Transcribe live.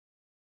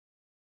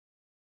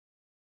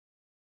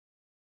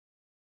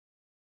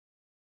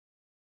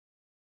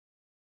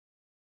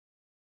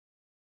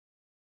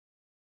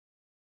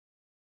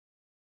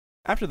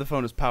After the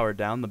phone is powered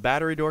down, the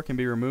battery door can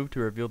be removed to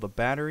reveal the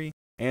battery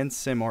and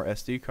SIM or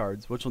SD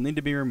cards, which will need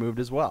to be removed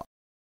as well.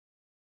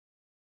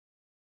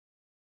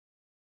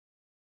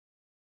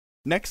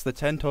 Next, the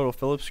 10 total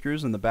Phillips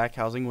screws in the back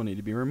housing will need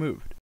to be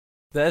removed.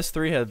 The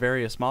S3 has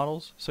various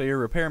models, so your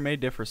repair may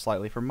differ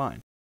slightly from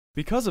mine.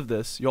 Because of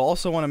this, you'll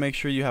also want to make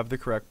sure you have the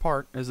correct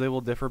part, as they will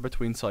differ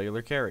between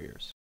cellular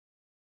carriers.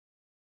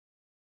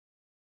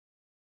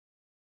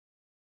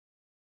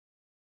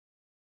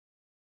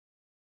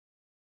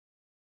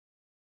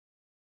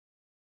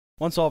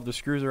 Once all of the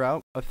screws are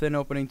out, a thin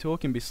opening tool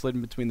can be slid in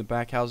between the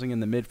back housing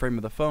and the mid-frame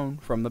of the phone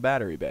from the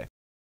battery bay.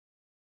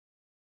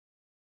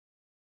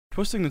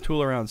 Twisting the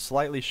tool around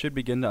slightly should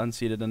begin to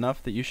unseat it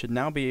enough that you should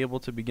now be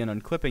able to begin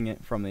unclipping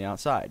it from the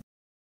outside.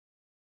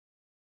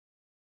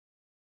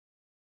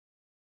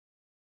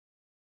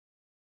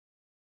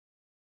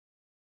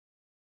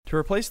 To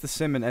replace the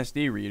SIM and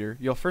SD reader,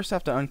 you'll first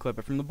have to unclip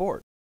it from the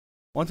board.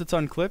 Once it's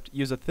unclipped,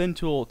 use a thin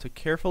tool to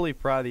carefully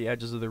pry the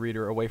edges of the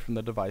reader away from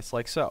the device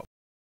like so.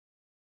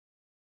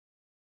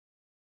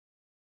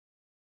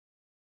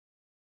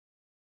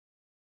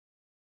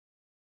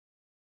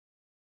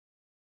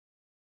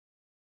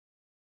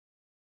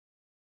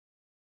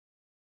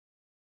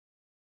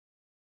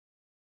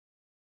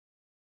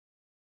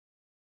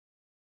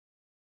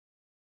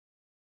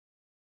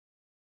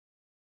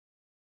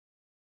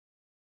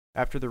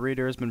 After the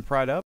reader has been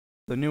pried up,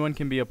 the new one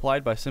can be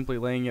applied by simply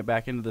laying it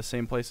back into the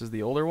same place as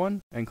the older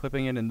one and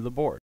clipping it into the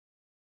board.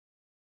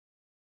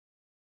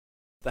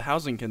 The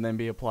housing can then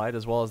be applied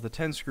as well as the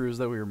 10 screws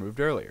that we removed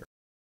earlier.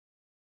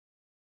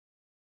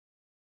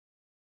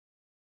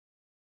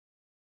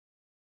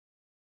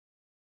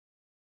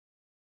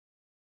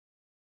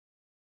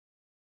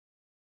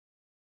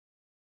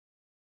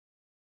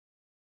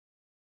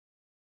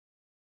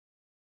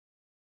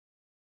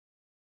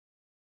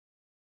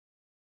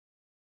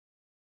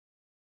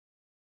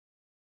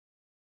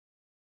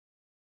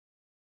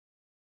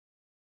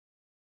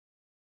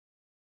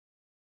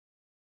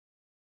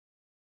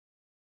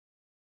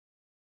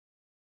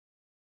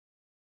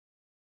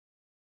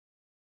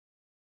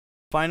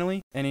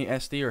 Finally, any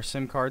SD or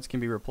SIM cards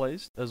can be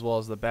replaced, as well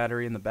as the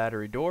battery and the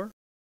battery door,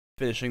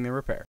 finishing the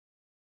repair.